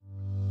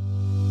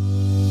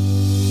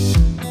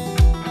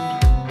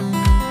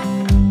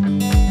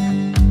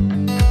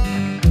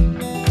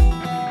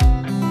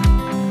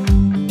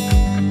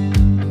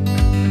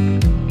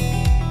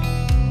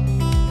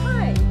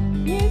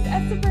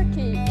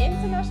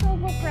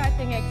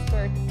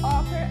expert,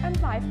 author, and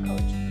life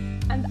coach.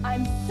 And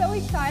I'm so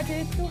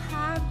excited to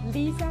have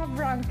Lisa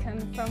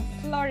Vrunken from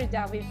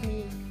Florida with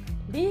me.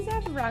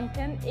 Lisa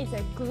Vrunken is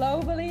a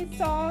globally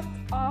sought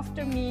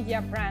after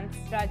media brand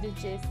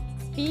strategist,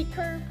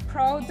 speaker,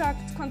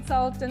 product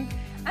consultant,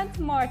 and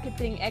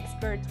marketing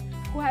expert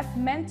who has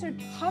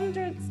mentored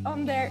hundreds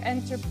on their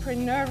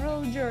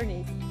entrepreneurial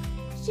journeys.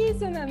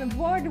 She's an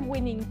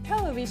award-winning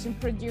television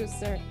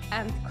producer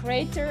and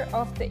creator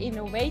of the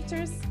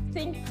Innovators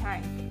Think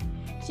Tank.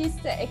 She's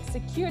the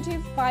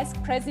executive vice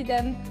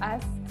president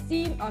as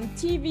seen on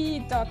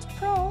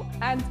TV.pro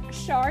and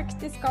Shark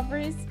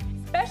Discoveries,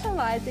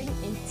 specializing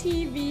in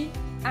TV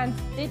and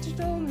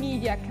digital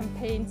media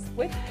campaigns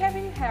with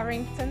Kevin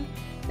Harrington,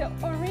 the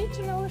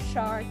original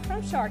shark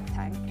from Shark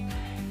Tank.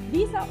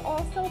 Lisa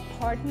also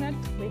partnered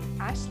with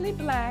Ashley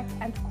Black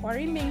and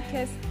Corey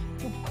Minkes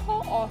to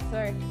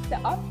co-author the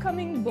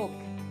upcoming book,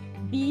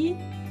 Be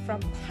From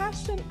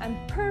Passion and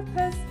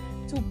Purpose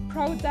to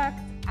Product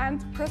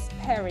and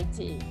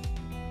Prosperity.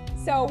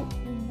 So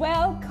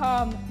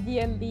welcome,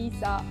 dear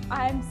Lisa.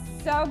 I'm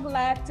so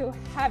glad to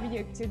have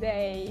you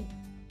today.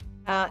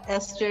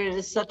 Esther, it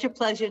is such a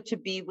pleasure to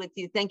be with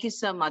you. Thank you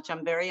so much.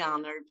 I'm very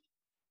honored.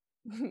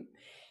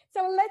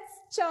 So let's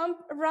jump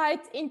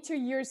right into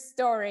your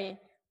story.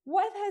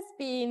 What has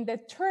been the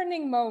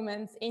turning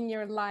moments in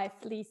your life,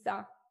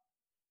 Lisa?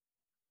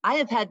 I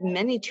have had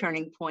many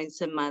turning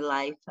points in my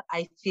life.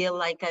 I feel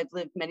like I've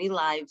lived many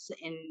lives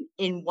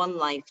in one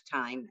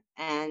lifetime.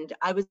 And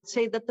I would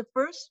say that the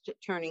first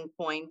turning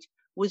point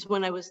was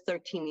when I was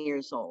 13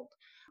 years old.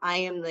 I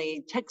am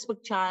the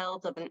textbook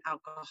child of an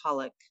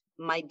alcoholic.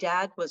 My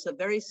dad was a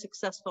very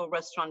successful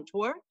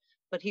restaurateur,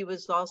 but he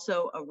was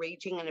also a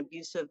raging and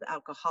abusive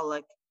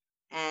alcoholic.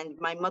 And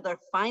my mother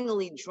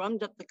finally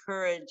drummed up the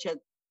courage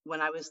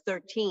when I was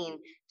 13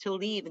 to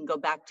leave and go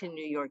back to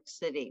New York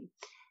City.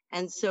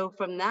 And so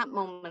from that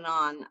moment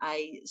on,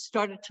 I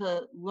started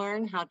to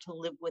learn how to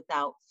live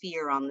without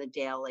fear on the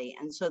daily.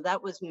 And so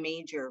that was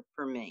major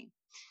for me.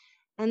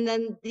 And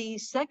then the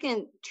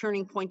second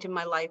turning point in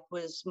my life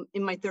was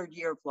in my third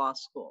year of law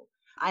school.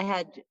 I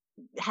had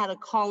a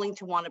calling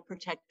to want to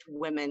protect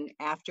women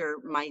after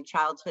my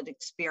childhood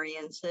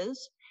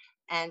experiences.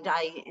 And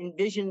I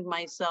envisioned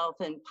myself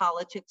in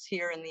politics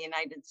here in the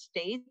United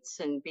States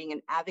and being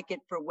an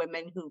advocate for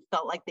women who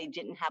felt like they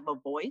didn't have a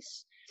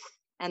voice.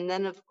 And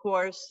then, of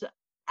course,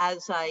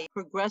 as I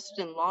progressed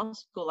in law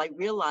school, I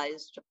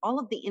realized all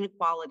of the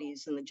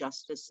inequalities in the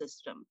justice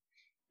system.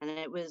 And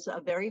it was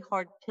a very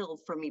hard pill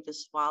for me to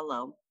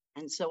swallow.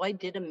 And so I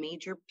did a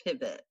major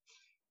pivot.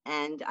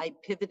 And I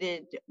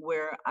pivoted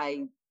where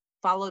I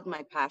followed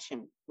my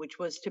passion, which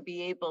was to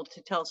be able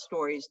to tell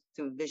stories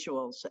through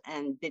visuals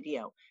and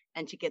video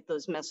and to get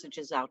those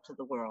messages out to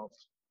the world.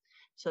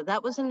 So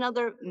that was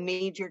another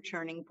major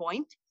turning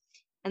point.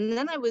 And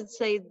then I would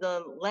say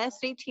the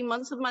last 18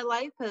 months of my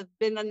life have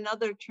been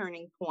another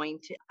turning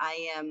point.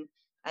 I am,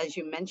 as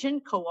you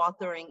mentioned,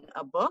 co-authoring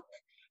a book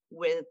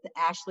with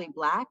Ashley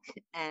Black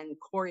and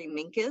Corey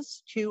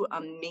Minkes, two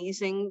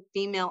amazing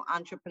female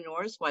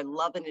entrepreneurs who I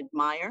love and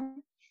admire.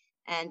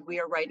 And we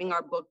are writing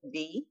our book,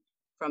 Be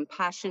From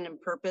Passion and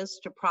Purpose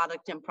to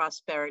Product and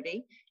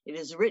Prosperity. It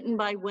is written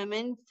by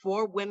women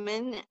for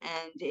women,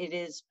 and it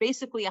is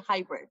basically a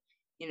hybrid,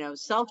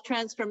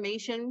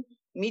 self-transformation,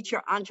 meet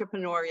your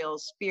entrepreneurial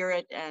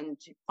spirit, and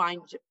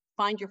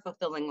find your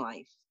fulfilling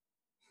life.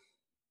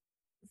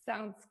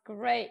 Sounds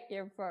great,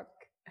 your book.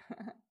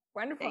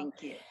 Wonderful.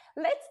 Thank you.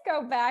 Let's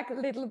go back a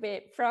little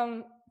bit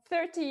from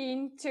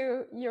 13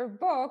 to your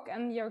book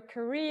and your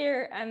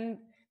career and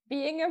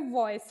being a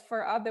voice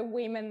for other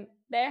women.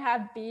 There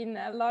have been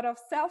a lot of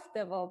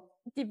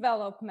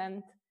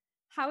self-development.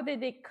 How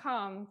did it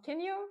come?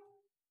 Can you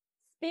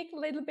speak a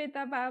little bit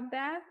about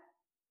that?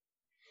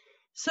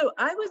 So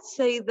I would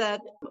say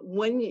that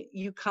when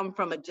you come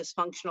from a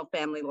dysfunctional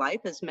family life,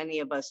 as many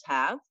of us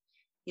have,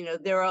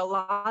 there are a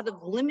lot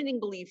of limiting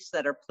beliefs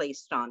that are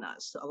placed on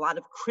us, a lot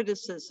of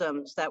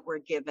criticisms that we're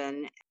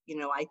given.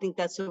 I think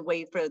that's a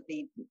way for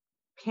the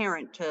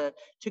parent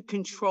to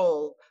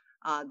control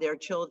their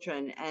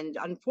children. And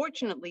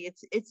unfortunately,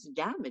 it's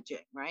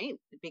damaging, right?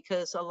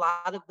 Because a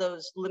lot of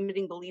those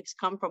limiting beliefs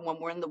come from when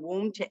we're in the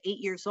womb to 8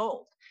 years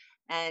old.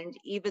 And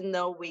even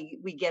though we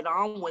get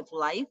on with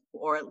life,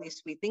 or at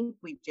least we think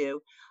we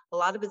do, a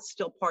lot of it's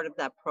still part of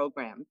that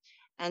program.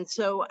 And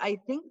so I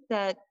think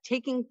that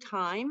taking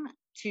time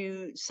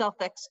to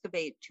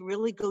self-excavate, to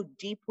really go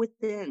deep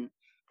within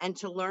and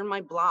to learn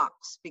my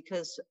blocks,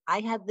 because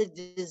I had the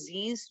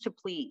disease to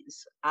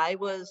please. I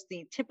was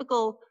the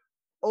typical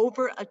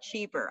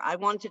overachiever. I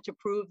wanted to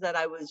prove that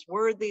I was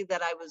worthy,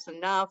 that I was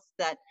enough,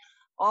 that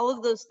all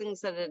of those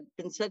things that had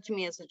been said to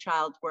me as a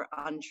child were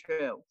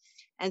untrue.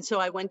 And so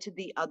I went to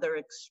the other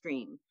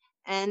extreme.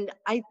 And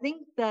I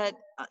think that,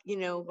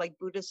 like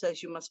Buddha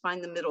says, you must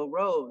find the middle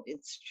road.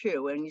 It's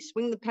true. And you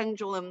swing the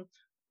pendulum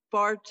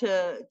far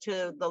to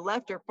the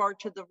left or far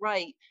to the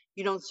right,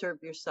 you don't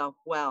serve yourself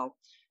well.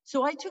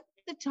 So I took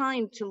the the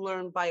time to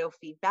learn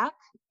biofeedback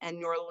and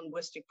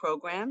neurolinguistic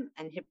program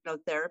and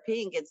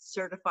hypnotherapy and get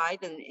certified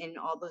in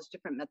all those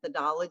different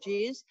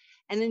methodologies.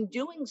 And in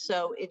doing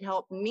so, it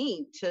helped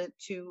me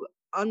to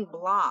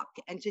unblock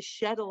and to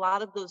shed a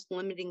lot of those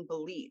limiting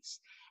beliefs.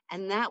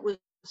 And that was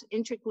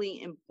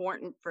intricately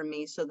important for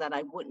me so that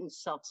I wouldn't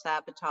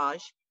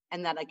self-sabotage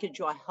and that I could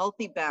draw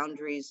healthy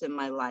boundaries in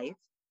my life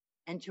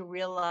and to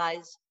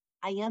realize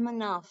I am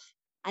enough.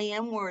 I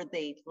am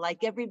worthy.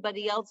 Like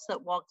everybody else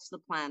that walks the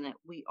planet,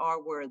 we are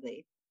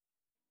worthy.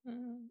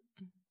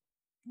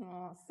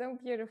 Oh, so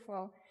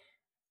beautiful.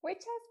 Which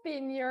has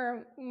been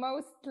your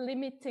most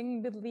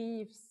limiting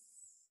beliefs?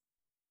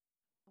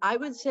 I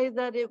would say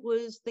that it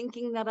was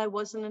thinking that I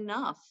wasn't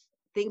enough,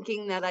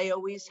 thinking that I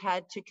always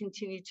had to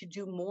continue to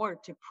do more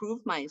to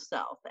prove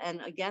myself. And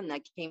again,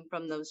 that came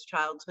from those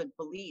childhood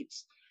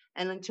beliefs.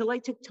 And until I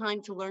took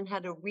time to learn how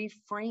to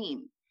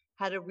reframe,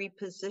 how to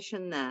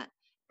reposition that,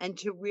 and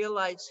to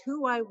realize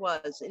who I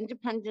was,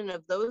 independent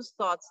of those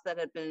thoughts that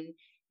had been,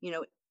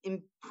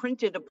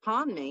 imprinted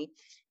upon me.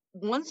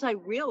 Once I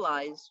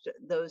realized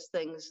those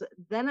things,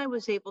 then I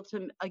was able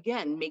to,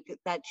 again, make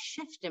that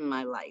shift in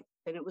my life.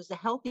 And it was a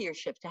healthier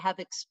shift to have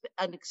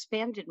an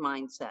expanded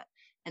mindset,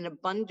 an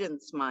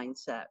abundance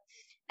mindset.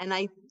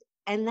 And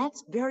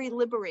that's very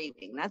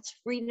liberating. That's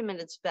freedom at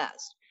its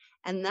best.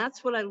 And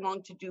that's what I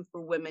long to do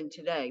for women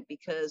today,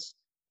 because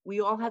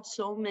we all have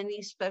so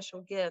many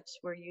special gifts.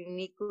 We're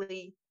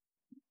uniquely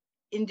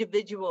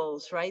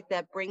individuals, right,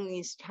 that bring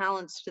these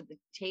talents to the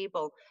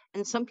table.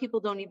 And some people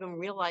don't even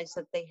realize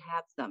that they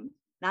have them.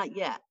 Not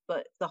yet,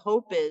 but the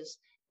hope is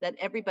that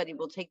everybody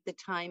will take the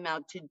time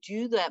out to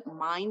do that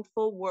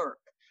mindful work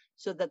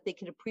so that they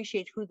can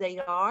appreciate who they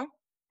are.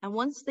 And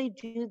once they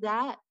do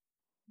that,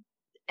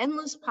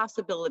 endless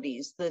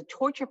possibilities, the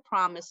torch of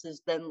promise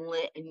is then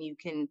lit, and you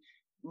can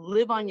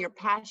live on your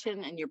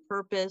passion and your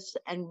purpose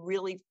and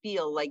really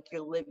feel like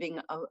you're living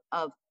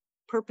a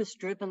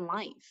purpose-driven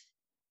life.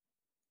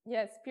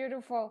 Yes,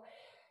 beautiful.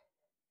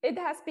 It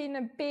has been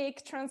a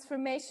big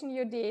transformation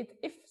you did.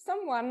 If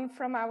someone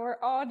from our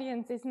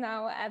audience is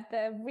now at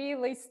the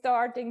really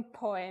starting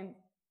point,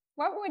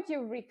 what would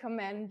you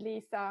recommend,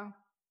 Lisa?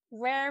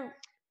 Where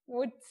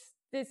would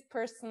this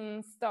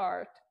person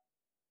start?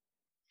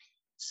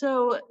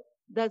 So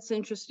that's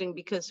interesting,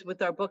 because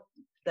with our book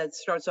that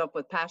starts off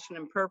with passion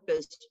and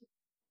purpose,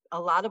 a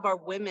lot of our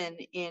women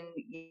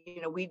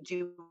we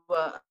do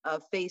a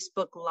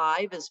Facebook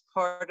Live as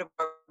part of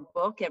our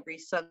book every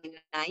Sunday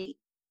night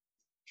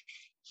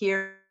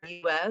here in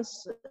the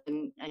US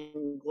and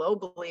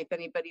globally, if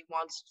anybody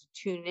wants to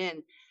tune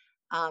in,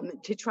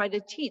 to try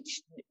to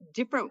teach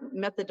different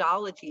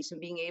methodologies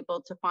and being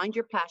able to find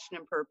your passion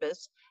and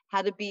purpose,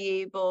 how to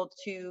be able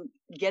to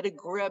get a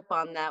grip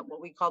on that,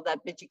 what we call that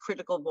bitchy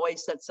critical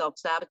voice that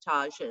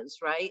self-sabotages,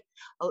 right?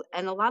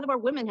 And a lot of our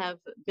women have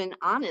been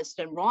honest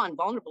and raw and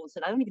vulnerable and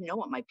said, I don't even know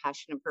what my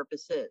passion and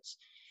purpose is.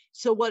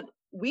 So what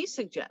we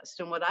suggest,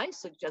 and what I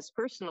suggest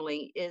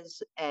personally,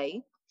 is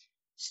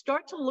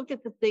start to look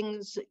at the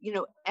things,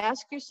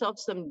 ask yourself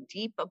some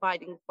deep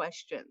abiding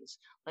questions.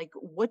 Like,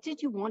 what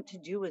did you want to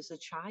do as a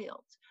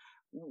child?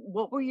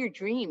 What were your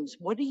dreams?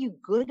 What are you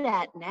good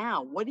at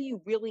now? What do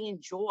you really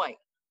enjoy?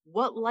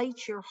 What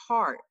lights your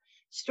heart?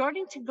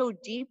 Starting to go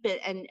deep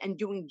and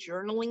doing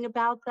journaling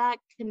about that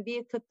can be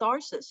a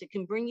catharsis. It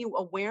can bring you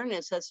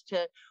awareness as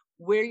to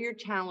where your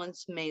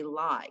talents may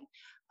lie.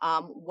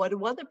 What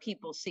do other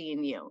people see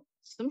in you?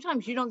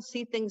 Sometimes you don't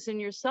see things in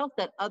yourself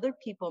that other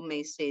people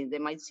may see. They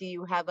might see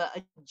you have a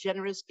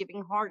generous,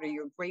 giving heart, or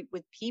you're great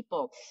with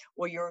people,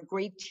 or you're a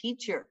great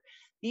teacher.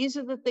 These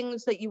are the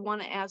things that you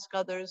want to ask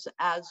others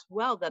as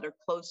well that are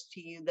close to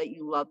you, that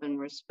you love and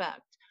respect.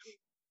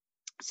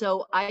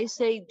 So I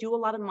say do a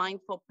lot of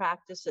mindful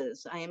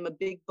practices. I am a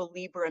big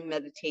believer in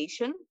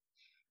meditation.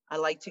 I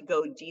like to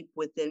go deep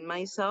within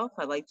myself.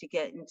 I like to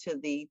get into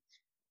the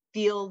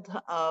field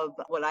of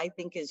what I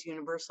think is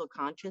universal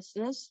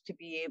consciousness, to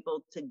be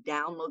able to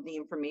download the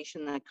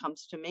information that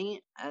comes to me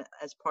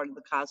as part of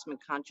the cosmic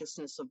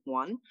consciousness of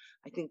one.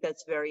 I think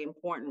that's very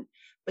important.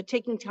 But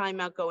taking time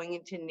out, going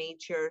into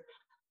nature,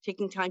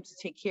 taking time to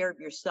take care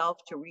of yourself,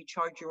 to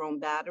recharge your own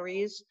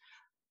batteries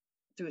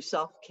through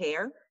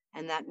self-care.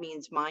 And that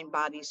means mind,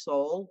 body,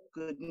 soul,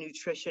 good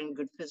nutrition,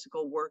 good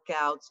physical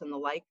workouts, and the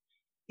like.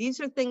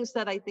 These are things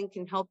that I think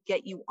can help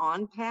get you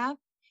on path.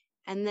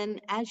 And then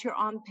as you're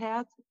on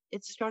path,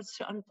 it starts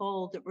to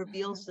unfold, it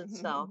reveals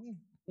itself,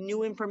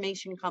 new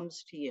information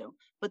comes to you.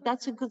 But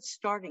that's a good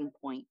starting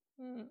point.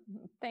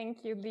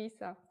 Thank you,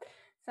 Lisa.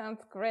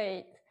 Sounds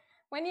great.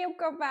 When you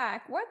go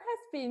back, what has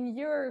been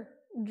your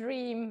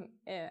dream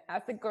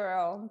as a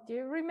girl? Do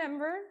you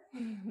remember?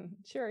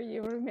 Sure,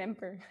 you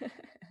remember.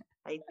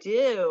 I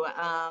do.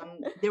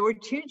 There were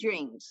two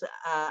dreams.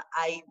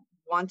 I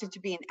wanted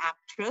to be an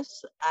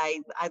actress.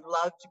 I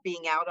loved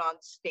being out on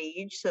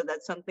stage, so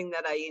that's something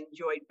that I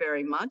enjoyed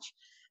very much.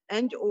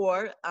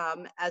 Or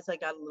as I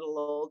got a little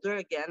older,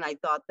 again, I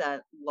thought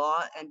that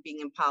law and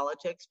being in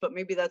politics, but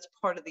maybe that's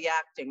part of the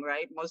acting,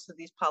 right? Most of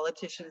these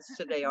politicians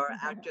today are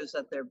actors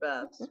at their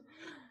best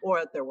or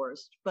at their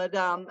worst. But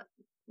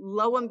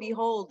lo and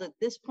behold, at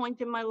this point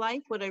in my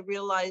life, what I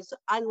realized,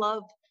 I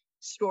love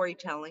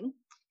storytelling.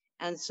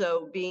 And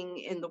so being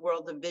in the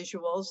world of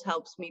visuals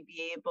helps me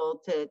be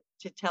able to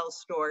tell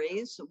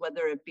stories,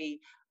 whether it be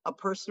a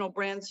personal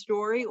brand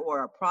story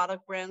or a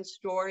product brand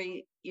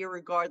story.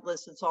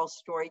 Irregardless, it's all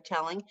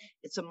storytelling.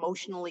 It's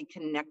emotionally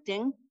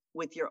connecting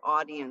with your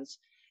audience.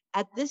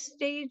 At this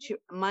stage,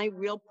 my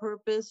real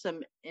purpose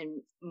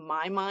in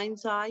my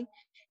mind's eye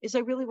is I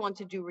really want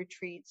to do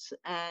retreats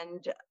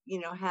and,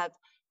 have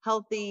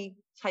healthy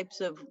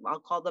types of, I'll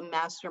call them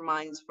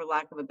masterminds for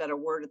lack of a better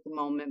word at the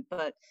moment,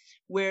 but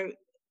where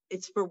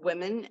it's for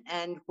women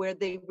and where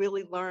they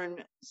really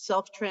learn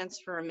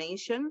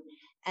self-transformation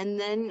and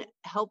then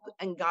help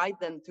and guide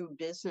them through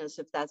business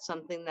if that's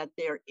something that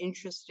they're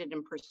interested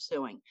in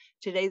pursuing.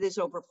 Today, there's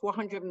over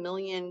 400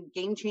 million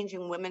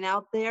game-changing women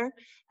out there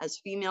as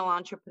female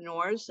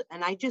entrepreneurs.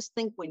 And I just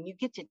think when you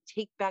get to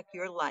take back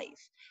your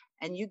life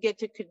and you get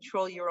to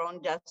control your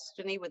own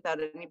destiny without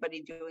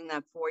anybody doing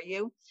that for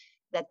you,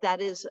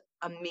 that is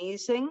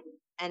amazing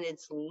and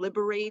it's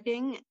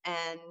liberating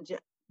and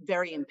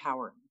very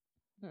empowering.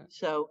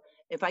 So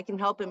if I can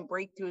help in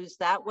breakthroughs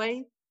that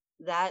way,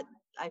 that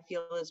I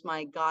feel is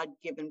my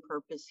God-given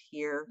purpose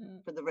here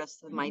for the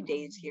rest of my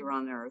days here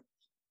on earth.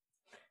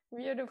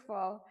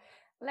 Beautiful.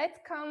 Let's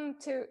come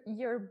to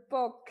your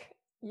book.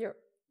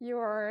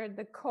 You're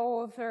the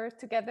co-author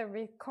together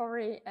with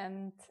Corey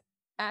and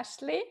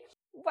Ashley.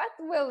 What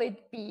will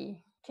it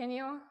be? Can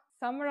you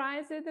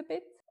summarize it a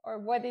bit? Or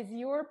what is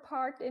your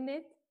part in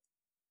it?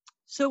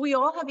 So we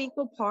all have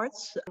equal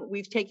parts.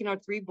 We've taken our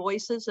three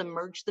voices and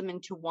merged them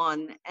into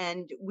one.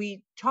 And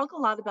we talk a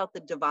lot about the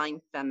divine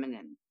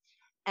feminine.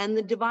 And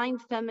the divine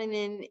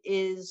feminine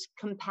is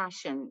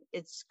compassion,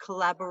 it's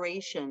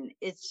collaboration,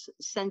 it's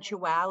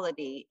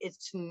sensuality,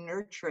 it's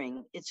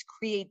nurturing, it's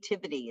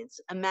creativity, it's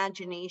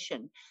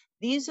imagination.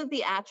 These are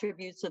the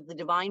attributes of the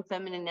divine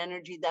feminine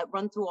energy that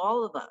run through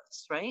all of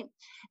us, right?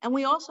 And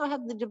we also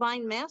have the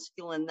divine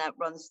masculine that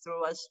runs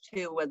through us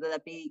too, whether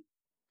that be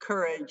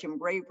courage and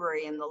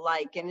bravery and the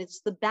like. And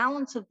it's the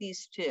balance of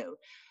these two.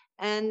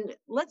 And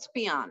let's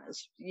be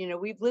honest,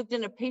 we've lived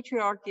in a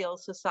patriarchal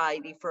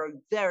society for a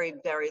very,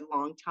 very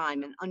long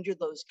time and under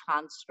those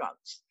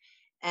constructs.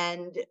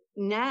 And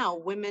now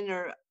women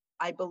are,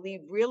 I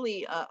believe,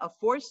 really a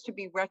force to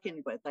be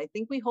reckoned with. I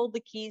think we hold the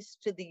keys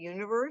to the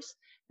universe,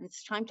 and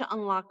it's time to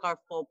unlock our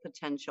full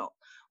potential.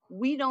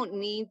 We don't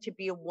need to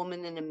be a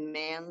woman in a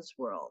man's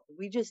world.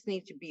 We just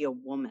need to be a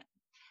woman.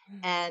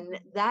 And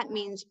that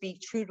means be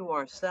true to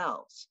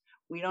ourselves.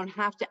 We don't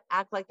have to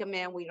act like a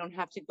man. We don't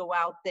have to go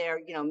out there.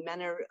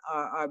 Men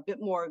are a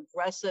bit more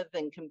aggressive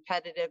and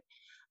competitive.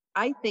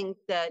 I think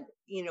that,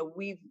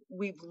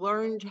 we've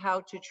learned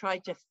how to try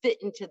to fit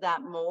into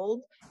that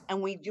mold,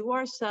 and we do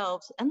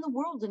ourselves and the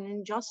world an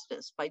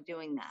injustice by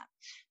doing that.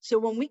 So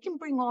when we can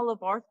bring all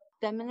of our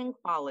feminine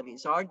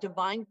qualities, our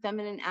divine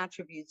feminine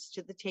attributes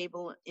to the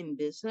table in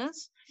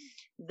business,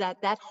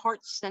 that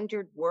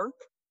heart-centered work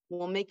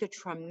will make a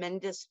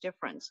tremendous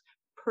difference,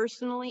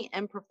 personally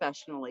and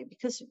professionally,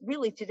 because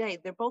really today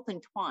they're both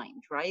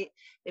entwined, right?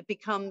 It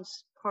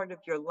becomes part of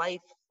your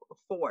life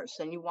force,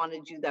 and you want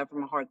to do that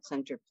from a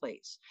heart-centered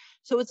place.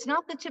 So it's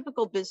not the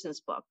typical business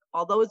book,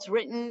 although it's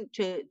written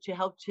to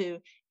help to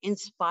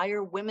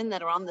inspire women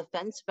that are on the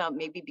fence about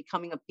maybe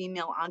becoming a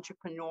female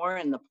entrepreneur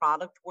in the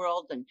product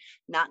world and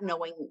not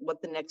knowing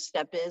what the next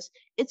step is.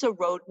 It's a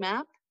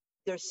roadmap.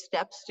 There's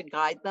steps to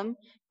guide them.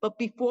 But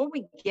before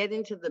we get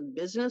into the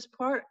business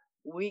part,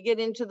 we get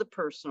into the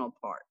personal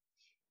part.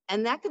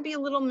 And that could be a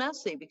little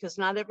messy because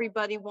not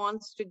everybody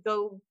wants to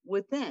go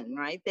within,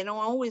 right? They don't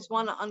always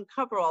want to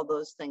uncover all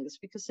those things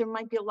because there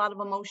might be a lot of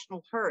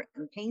emotional hurt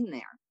and pain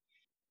there.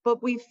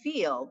 But we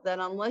feel that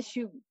unless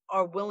you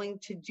are willing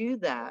to do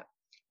that,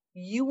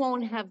 you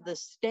won't have the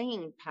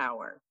staying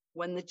power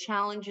when the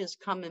challenges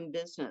come in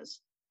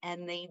business.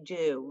 And they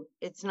do.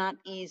 It's not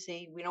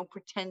easy. We don't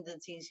pretend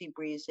it's easy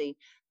breezy.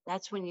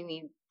 That's when you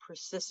need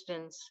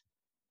persistence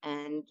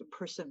and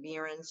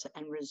perseverance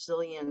and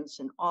resilience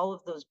and all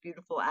of those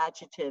beautiful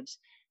adjectives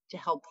to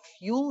help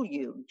fuel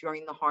you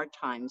during the hard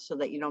times so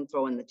that you don't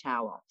throw in the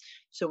towel.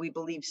 So we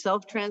believe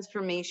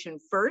self-transformation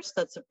first.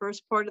 That's the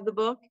first part of the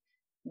book.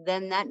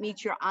 Then that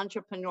meets your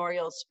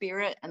entrepreneurial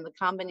spirit, and the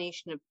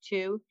combination of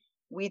two,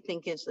 we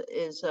think is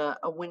a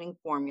winning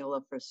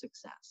formula for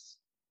success.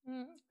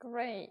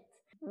 Great.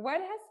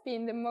 What has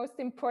been the most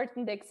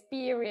important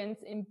experience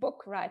in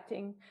book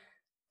writing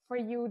for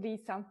you,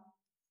 Lisa?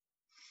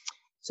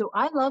 So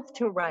I love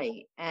to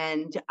write,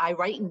 and I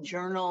write in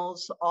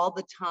journals all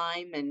the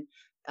time. And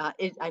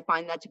I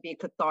find that to be a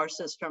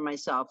catharsis for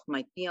myself,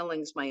 my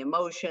feelings, my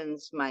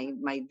emotions,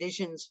 my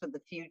visions for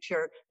the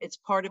future. It's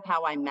part of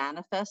how I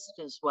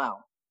manifest as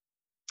well.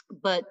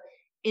 But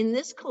in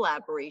this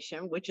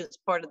collaboration, which is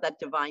part of that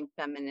divine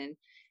feminine,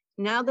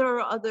 now there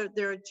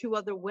are two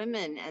other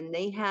women, and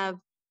they have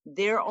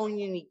their own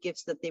unique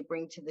gifts that they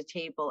bring to the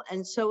table.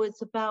 And so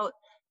it's about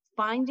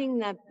finding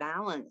that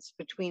balance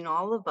between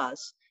all of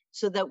us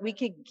so that we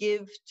could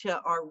give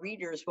to our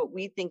readers what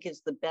we think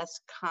is the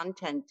best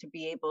content to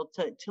be able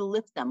to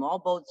lift them. All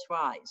boats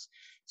rise.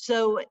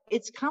 So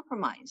it's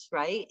compromise,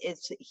 right?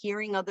 It's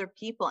hearing other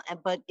people,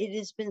 but it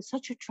has been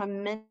such a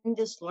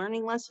tremendous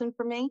learning lesson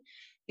for me,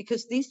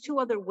 because these two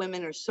other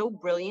women are so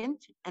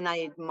brilliant and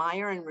I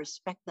admire and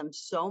respect them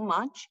so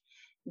much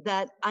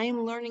that I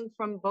am learning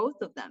from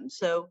both of them.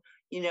 So,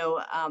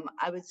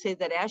 I would say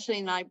that Ashley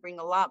and I bring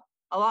a lot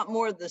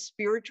more of the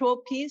spiritual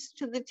piece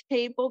to the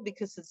table,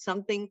 because it's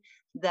something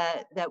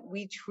that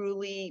we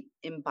truly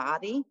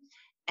embody.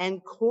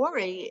 And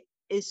Corey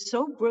is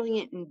so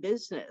brilliant in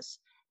business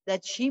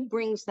that she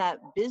brings that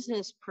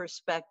business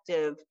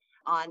perspective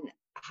on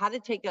how to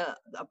take a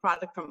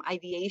product from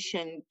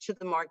ideation to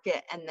the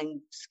market and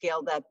then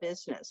scale that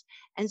business.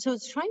 And so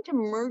it's trying to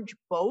merge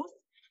both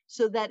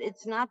so that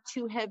it's not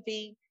too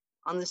heavy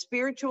on the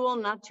spiritual,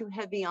 not too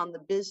heavy on the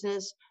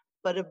business,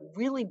 but a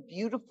really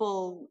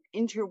beautiful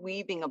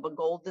interweaving of a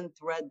golden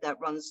thread that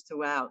runs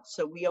throughout.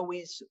 So we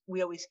always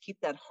keep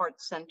that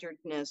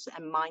heart-centeredness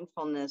and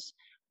mindfulness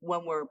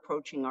when we're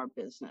approaching our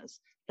business.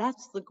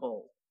 That's the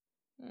goal.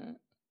 Mm.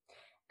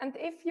 And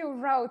if you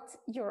wrote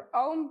your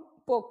own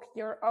book,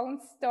 your own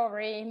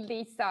story,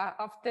 Lisa,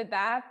 after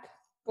that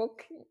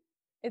book,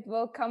 it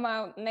will come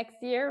out next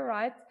year,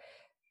 right?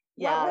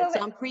 Yeah, it's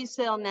on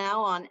pre-sale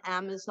now on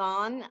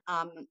Amazon.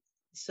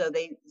 So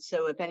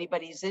if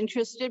anybody's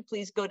interested,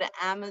 please go to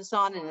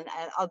Amazon and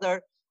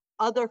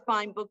other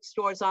fine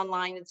bookstores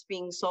online. It's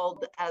being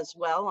sold as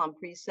well on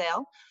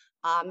pre-sale.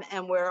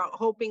 And we're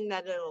hoping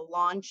that it'll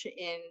launch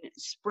in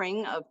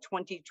spring of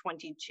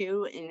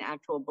 2022 in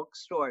actual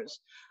bookstores.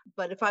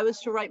 But if I was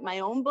to write my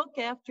own book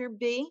after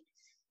B,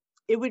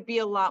 it would be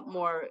a lot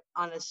more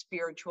on a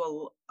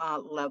spiritual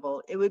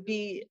level. It would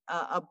be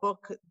a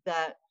book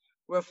that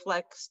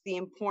reflects the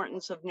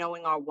importance of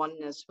knowing our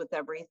oneness with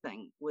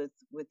everything, with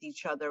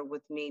each other,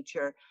 with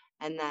nature,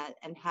 and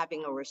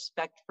having a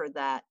respect for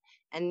that,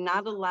 and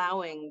not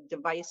allowing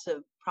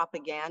divisive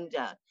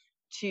propaganda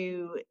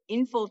to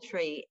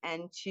infiltrate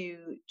and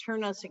to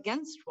turn us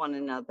against one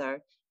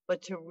another,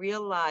 but to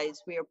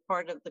realize we are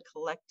part of the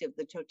collective,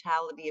 the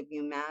totality of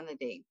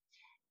humanity.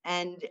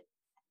 And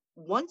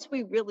once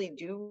we really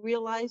do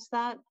realize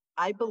that,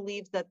 I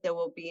believe that there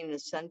will be an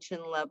ascension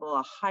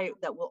level,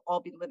 that we'll all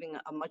be living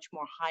a much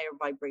more higher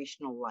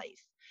vibrational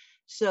life.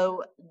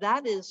 So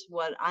that is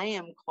what I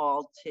am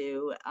called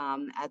to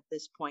at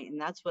this point.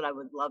 And that's what I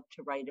would love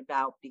to write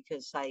about,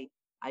 because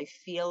I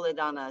feel it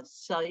on a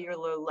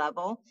cellular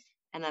level.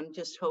 And I'm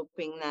just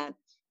hoping that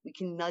we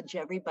can nudge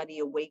everybody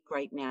awake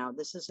right now.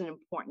 This is an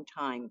important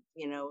time.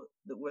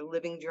 We're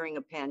living during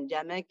a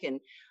pandemic, and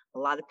a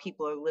lot of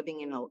people are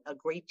living in a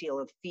great deal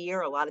of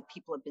fear. A lot of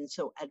people have been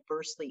so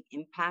adversely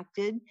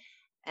impacted.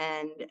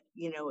 And,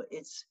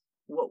 it's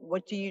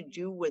what do you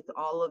do with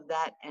all of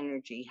that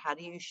energy? How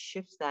do you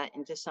shift that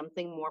into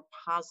something more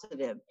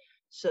positive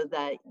so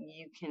that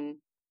you can,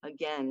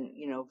 again,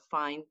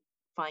 find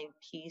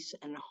peace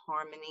and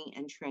harmony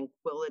and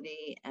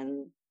tranquility,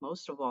 and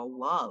most of all,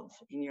 love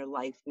in your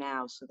life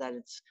now, so that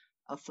it's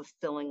a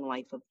fulfilling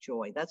life of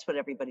joy. That's what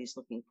everybody's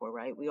looking for,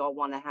 right? We all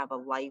want to have a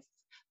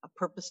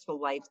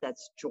purposeful life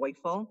that's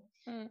joyful.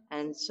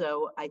 And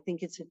so I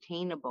think it's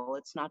attainable.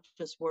 It's not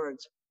just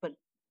words, but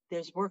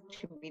there's work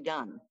to be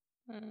done.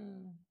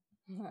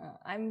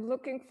 I'm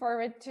looking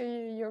forward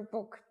to your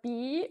book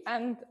B,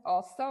 and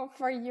also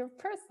for your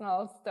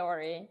personal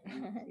story.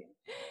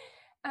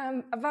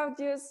 About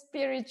your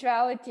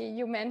spirituality,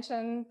 you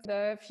mentioned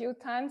a few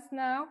times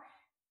now.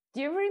 Do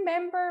you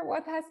remember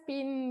what has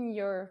been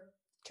your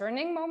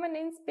turning moment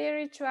in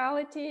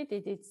spirituality?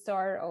 Did it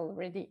start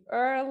already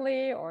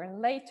early or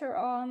later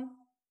on?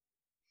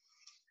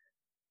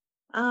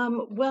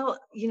 Well,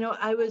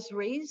 I was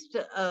raised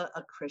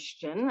a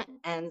Christian,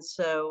 and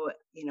so,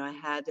 I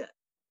had,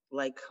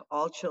 like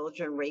all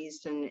children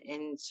raised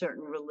in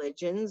certain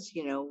religions,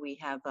 we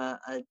have a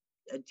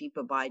deep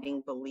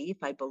abiding belief.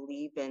 I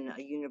believe in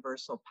a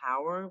universal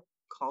power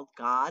called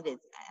God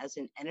as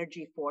an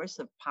energy force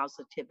of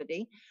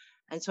positivity.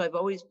 And so I've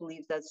always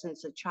believed that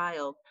since a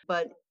child,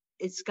 but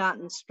it's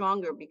gotten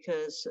stronger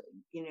because,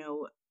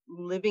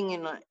 living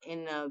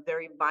in a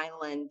very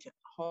violent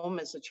home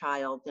as a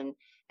child, and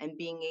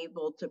being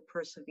able to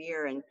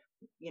persevere and,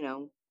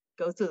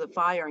 go through the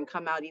fire and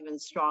come out even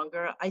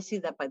stronger. I see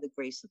that by the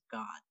grace of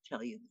God,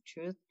 tell you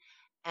the truth.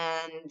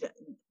 And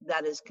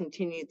that has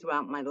continued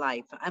throughout my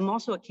life. I'm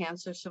also a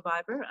cancer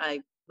survivor.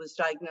 I was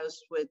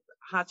diagnosed with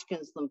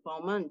Hodgkin's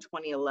lymphoma in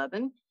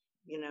 2011.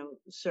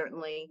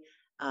 Certainly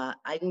I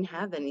didn't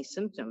have any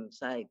symptoms.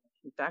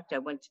 In fact, I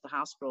went to the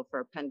hospital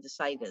for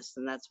appendicitis,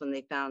 and that's when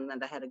they found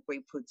that I had a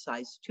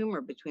grapefruit-sized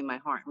tumor between my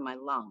heart and my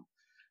lung.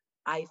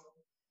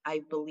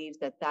 I believe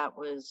that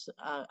was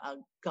a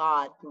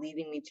God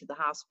leading me to the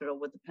hospital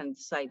with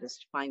appendicitis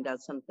to find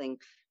out something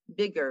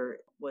bigger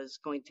was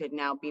going to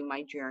now be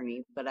my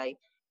journey. But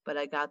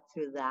I got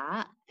through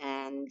that,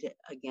 and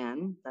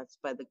again, that's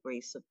by the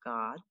grace of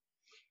God.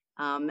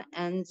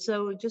 And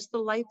so just the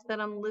life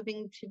that I'm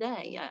living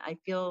today, I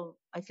feel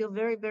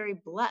very, very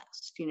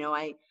blessed.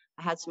 I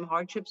I had some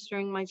hardships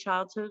during my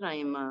childhood. I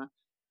am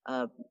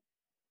a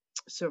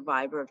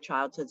survivor of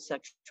childhood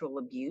sexual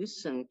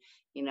abuse, and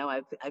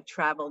I've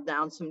traveled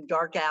down some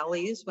dark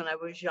alleys when I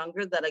was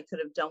younger that I could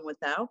have done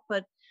without,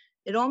 but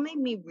it all made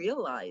me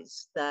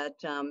realize that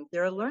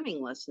there are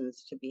learning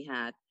lessons to be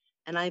had,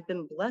 and I've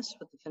been blessed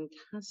with a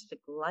fantastic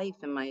life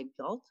in my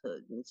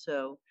adulthood. And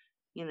so,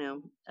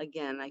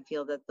 again, I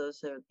feel that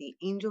those are the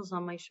angels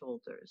on my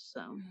shoulders.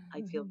 So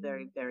I feel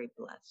very, very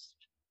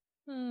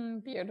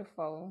blessed.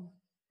 Beautiful.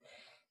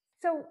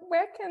 So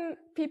where can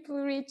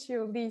people reach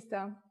you,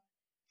 Lisa?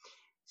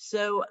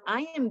 So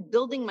I am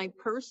building my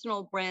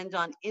personal brand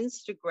on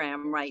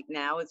Instagram right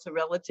now. It's a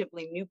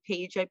relatively new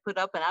page I put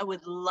up, and I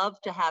would love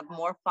to have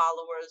more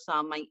followers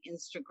on my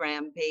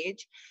Instagram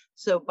page.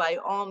 So by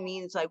all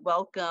means, I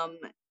welcome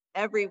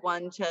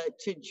everyone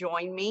to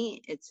join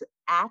me. It's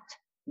at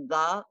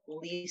the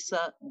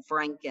Lisa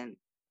Vranken.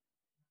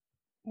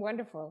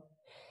 Wonderful.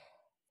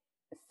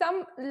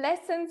 Some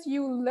lessons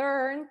you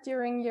learned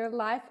during your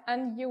life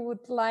and you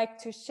would like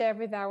to share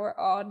with our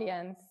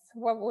audience,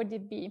 what would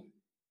it be?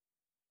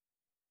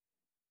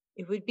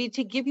 It would be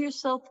to give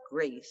yourself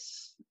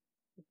grace.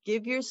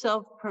 Give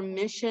yourself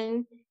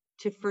permission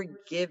to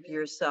forgive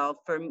yourself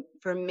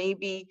for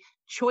maybe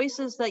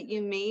choices that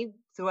you made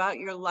throughout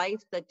your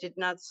life that did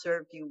not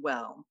serve you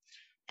well.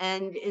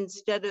 And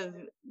instead of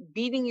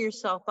beating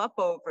yourself up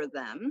over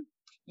them,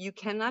 you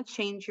cannot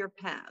change your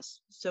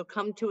past. So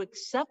come to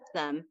accept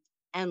them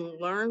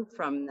and learn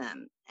from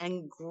them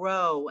and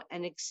grow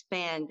and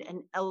expand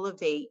and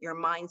elevate your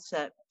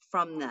mindset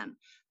from them.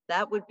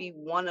 That would be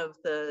one of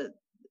the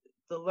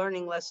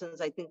learning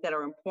lessons I think that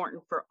are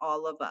important for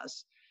all of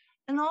us.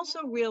 And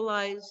also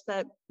realize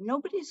that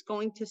nobody's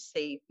going to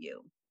save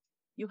you.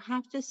 You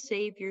have to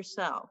save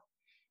yourself.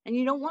 And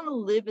you don't want to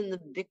live in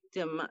the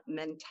victim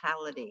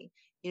mentality.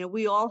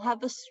 We all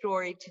have a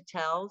story to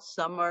tell.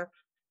 Some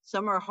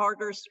are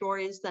harder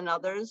stories than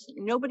others.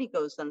 Nobody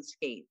goes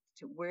unscathed.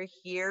 We're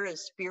here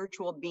as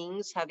spiritual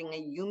beings having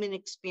a human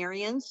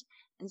experience.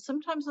 And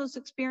sometimes those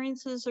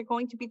experiences are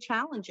going to be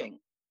challenging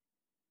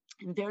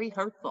and very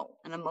hurtful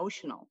and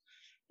emotional.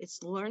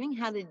 It's learning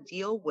how to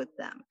deal with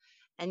them.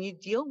 And you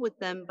deal with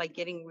them by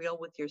getting real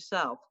with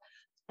yourself.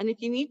 And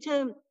if you need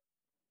to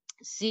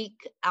seek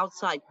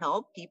outside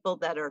help, people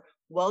that are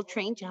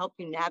well-trained to help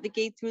you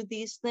navigate through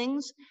these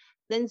things,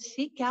 then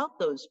seek out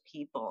those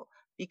people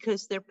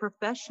because they're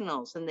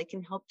professionals and they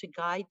can help to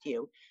guide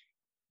you.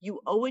 You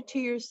owe it to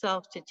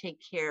yourself to take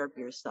care of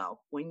yourself.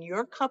 When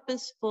your cup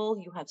is full,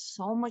 you have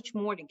so much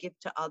more to give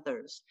to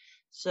others.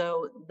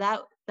 So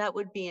that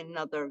would be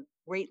another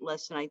great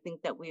lesson I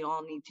think that we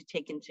all need to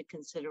take into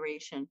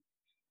consideration.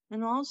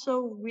 And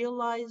also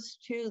realize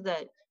too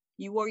that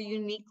you are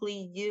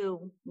uniquely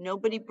you.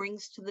 Nobody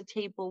brings to the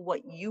table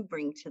what you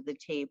bring to the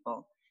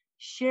table.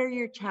 Share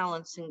your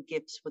talents and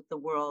gifts with the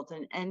world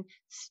and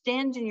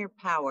stand in your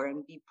power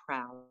and be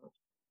proud.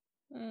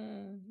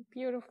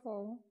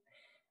 Beautiful.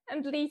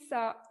 And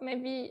Lisa,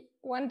 maybe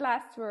one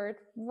last word.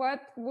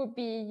 What would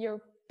be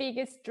your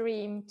biggest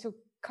dream to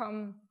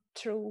come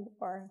true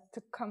or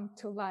to come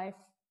to life?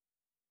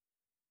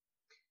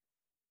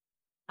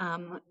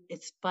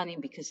 It's funny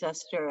because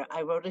Esther,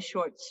 I wrote a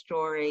short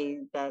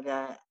story that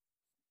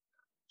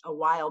a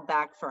while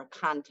back for a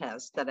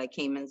contest that I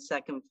came in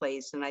second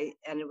place, and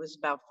it was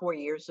about 4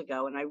 years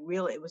ago, and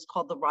it was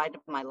called The Ride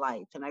of My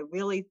Life, and I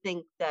really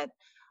think that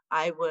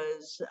I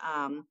was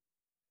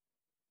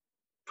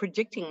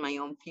predicting my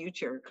own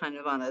future kind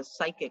of on a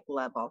psychic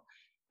level.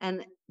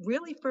 And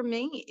really for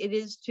me, it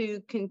is to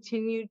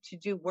continue to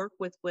do work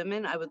with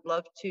women. I would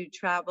love to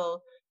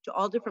travel to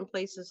all different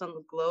places on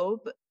the globe,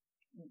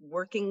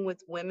 working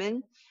with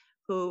women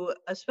who,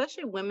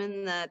 especially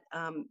women that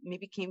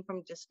maybe came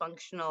from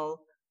dysfunctional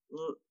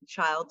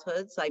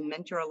childhoods. I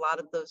mentor a lot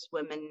of those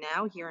women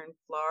now here in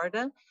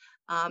Florida,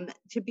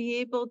 to be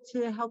able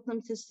to help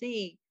them to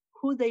see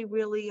who they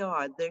really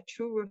are, their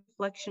true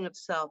reflection of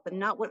self, and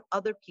not what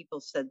other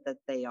people said that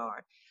they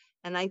are.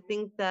 And I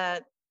think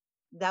that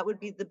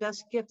would be the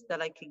best gift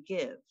that I could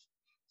give.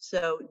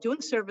 So doing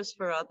service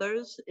for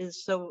others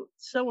is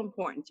so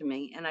important to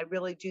me. And I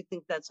really do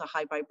think that's a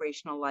high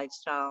vibrational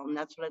lifestyle. And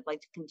that's what I'd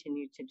like to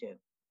continue to do.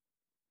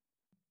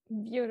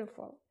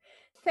 Beautiful.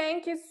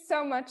 Thank you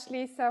so much,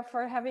 Lisa,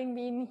 for having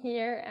been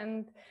here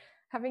and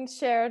having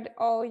shared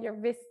all your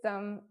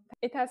wisdom.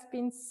 It has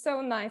been so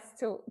nice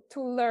to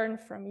learn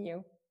from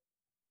you.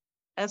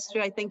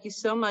 Esther, I thank you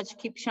so much.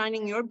 Keep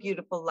shining your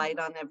beautiful light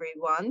on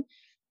everyone.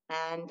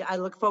 And I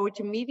look forward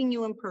to meeting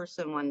you in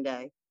person one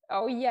day.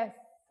 Oh, yes,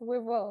 we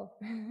will.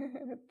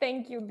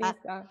 Thank you,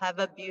 Lisa. Have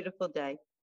a beautiful day.